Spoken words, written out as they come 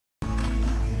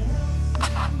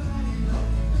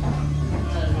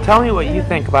Tell me what you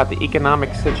think about the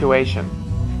economic situation.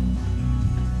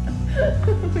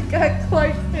 We got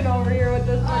Clarkson over here with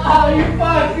us. Oh, you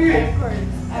fuck you!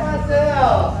 What the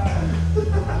hell?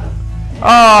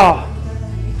 Oh!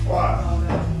 What?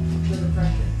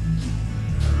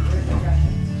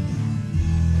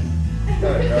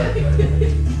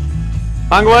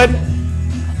 Mongoloid,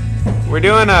 we're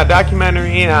doing a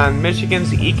documentary on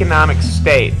Michigan's economic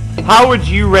state. How would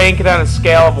you rank it on a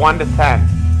scale of 1 to 10?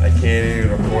 I can't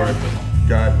even afford the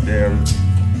goddamn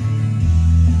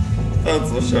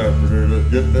pencil sharpener to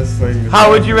get this thing.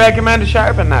 How would you recommend to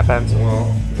sharpen that pencil?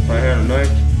 Well, if I had a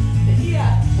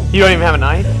knife. You don't even have a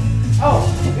knife? Oh,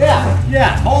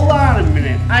 yeah. Hold on a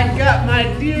minute. I got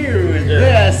my deer with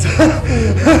this.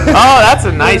 Oh, that's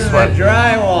a nice This is one. a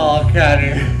drywall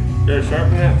cutter. Yeah,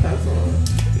 sharpen that pencil.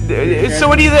 So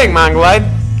what do you think, Mongoloid?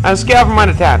 On a scale from 1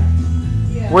 to 10,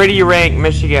 where do you rank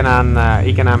Michigan on the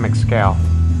economic scale?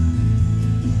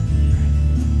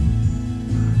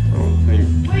 I don't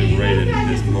think we're rated at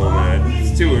this moment.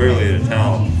 It's too early to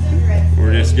tell.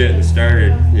 We're just getting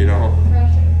started, you know.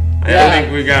 I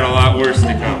think we got a lot worse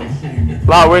to come. A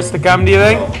lot worse to come, do you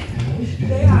think?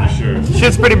 For sure.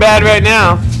 Shit's pretty bad right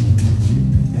now.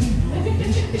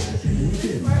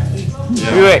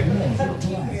 Yeah. Wait.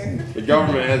 The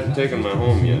government hasn't taken my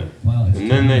home yet.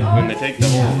 And then when they take the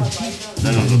home,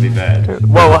 then it'll be bad.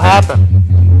 What will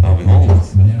happen? I'll be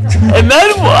homeless. And then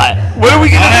what? What are we I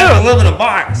have to gonna live in a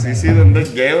box. You see them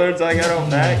big Gaylords I got out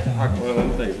back? Fuck, one of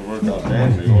them things will work out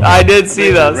dandy. do? I did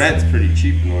see those. Rent's pretty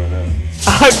cheap in one of them.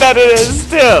 I bet it is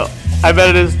too. I bet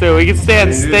it is too. We can stay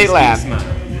on state land.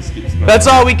 That's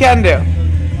all we can do.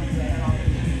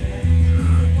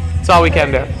 That's all we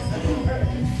can do.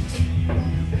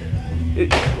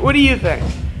 What do you think?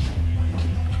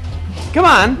 Come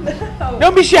on.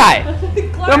 Don't be shy.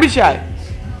 Don't be shy.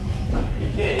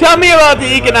 Tell me about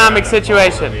the economic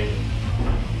situation.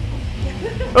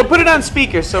 Well, put it on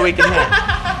speaker so we can hear.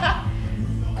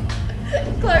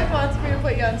 Clark wants me to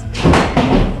put you on speaker.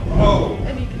 Whoa.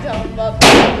 And you can tell him about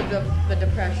the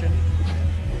depression.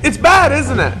 It's bad,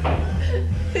 isn't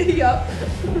it? Yup.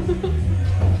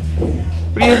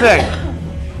 What do you think?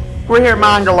 We're here at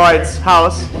Mongoloid's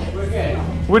house. We're good.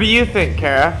 What do you think,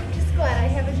 Kara? Just glad I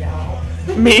have a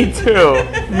job. Me too.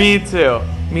 Me too.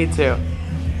 Me too.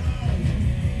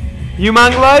 You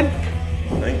Mongoloid? I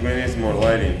think we need some more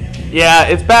lighting. Yeah,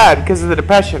 it's bad because of the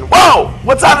depression. Whoa!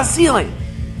 What's on the ceiling?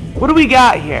 What do we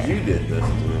got here? You did this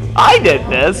to me. I did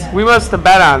this. We must have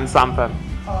bet on something.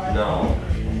 No.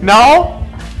 No?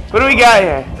 What do we got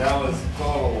here? That was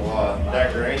total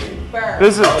decorating.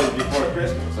 This That is was before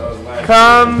Christmas. That was last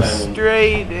come year.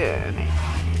 straight in.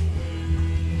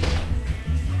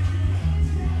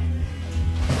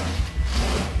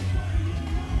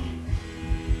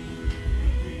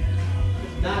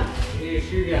 Not your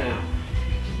shoe gun out.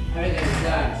 Everything's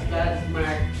done. That's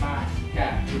my box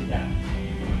cap is done.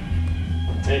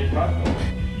 Take buckle.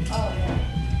 Oh, yeah.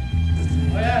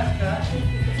 Oh yeah,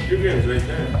 Scott. Your gun's right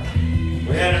there.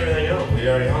 We had everything else. We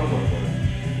already hung one for it.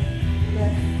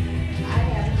 Yes. I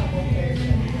had a couple pairs.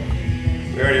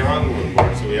 We already hung one for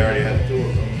it, so we already had two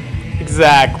of them.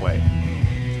 Exactly.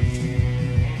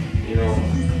 You know,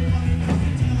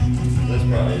 this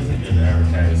probably isn't good to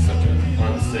advertise such an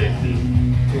unsafe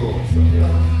tool. So,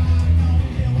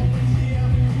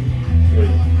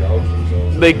 really gouge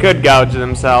themselves. They could gouge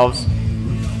themselves.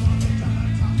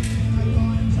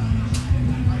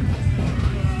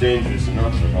 Dangerous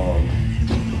enough for home.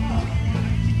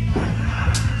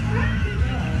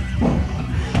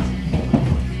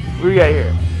 What do we got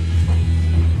here?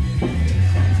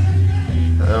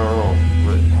 I don't know,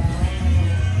 but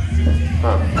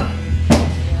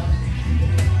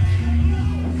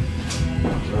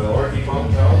the orky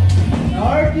pump out? The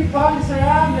orky punks are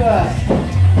on to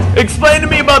us. Explain to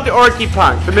me about the Orky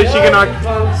Punk, the Michigan Orky.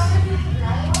 punks.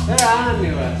 They're on to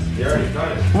us. You already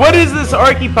done it. What is this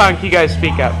Orky Punk you guys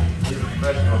speak of? He's a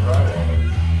professional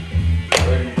drywaller.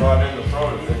 They brought in the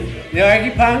front and then The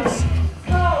orky punks?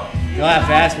 You'll have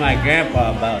to ask my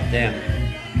grandpa about them.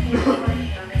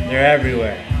 They're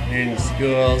everywhere. They're in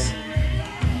schools.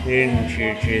 They're in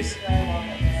churches.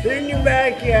 They're in your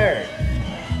backyard.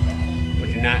 But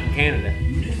you're not in Canada.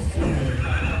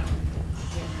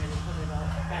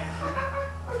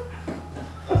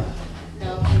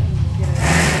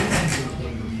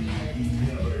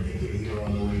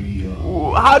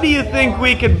 How do you think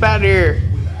we could better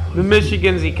the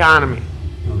Michigan's economy?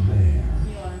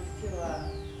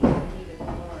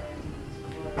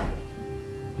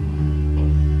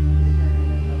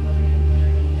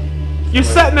 You're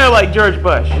sitting there like George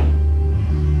Bush.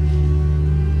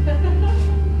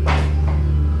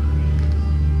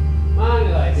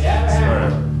 Mongoloid,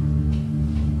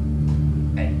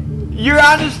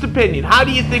 opinion, how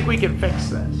do you think we can fix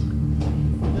this?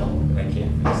 I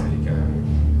can't fix the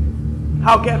economy.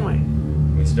 How can we?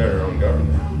 We start our own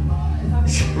government.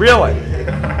 Really?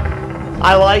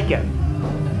 I like it.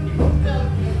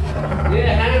 Get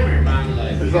a hammer,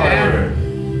 mongoloid. There's Get a a hammer. hammer.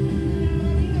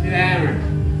 Get a hammer.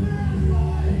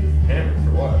 Hammer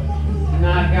for what?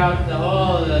 Knock out the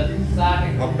hole of the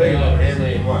socket. How big of a hammer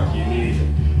you want? You need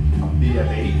a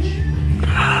BFH?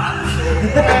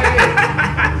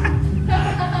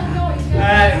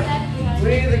 Alright, we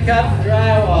need to cut the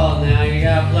drywall now. You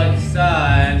gotta plug the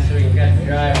saw in so we can cut the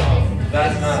drywall.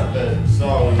 That's not the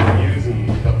saw we were using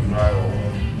to cut the drywall.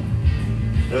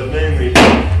 That's mainly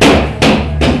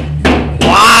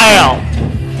Wild!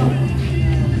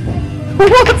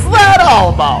 What's that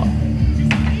all about?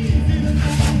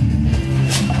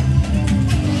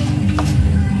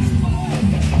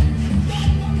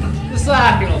 The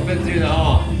socket will fit through the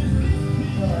hole.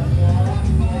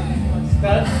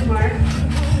 Studs smart.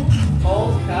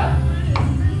 Holes cut.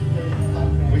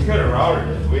 we could have routed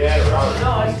it. We had a router.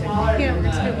 No, it's smaller than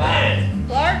the box.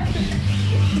 Clark?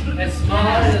 It's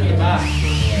smaller than the box.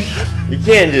 You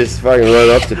can't just fucking run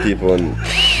up to people and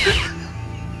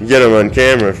get them on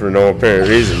camera for no apparent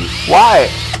reason. Why?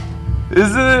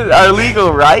 Isn't it our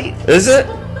legal right? Is it?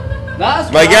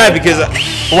 That's My God, because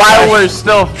While we're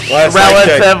still Last I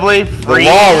checked, relatively the free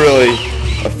law really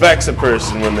affects a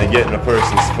person when they get in a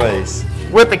person's face.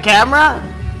 with the camera?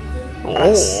 Look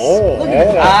at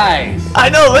his eyes. I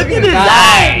know, look at his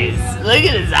eyes. eyes. Look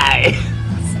at his eyes.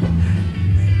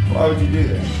 Why would you do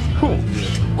that?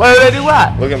 Why did I do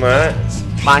what? Look at my eyes.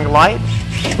 Mongoloid?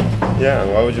 Yeah,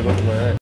 why would you look at my eyes?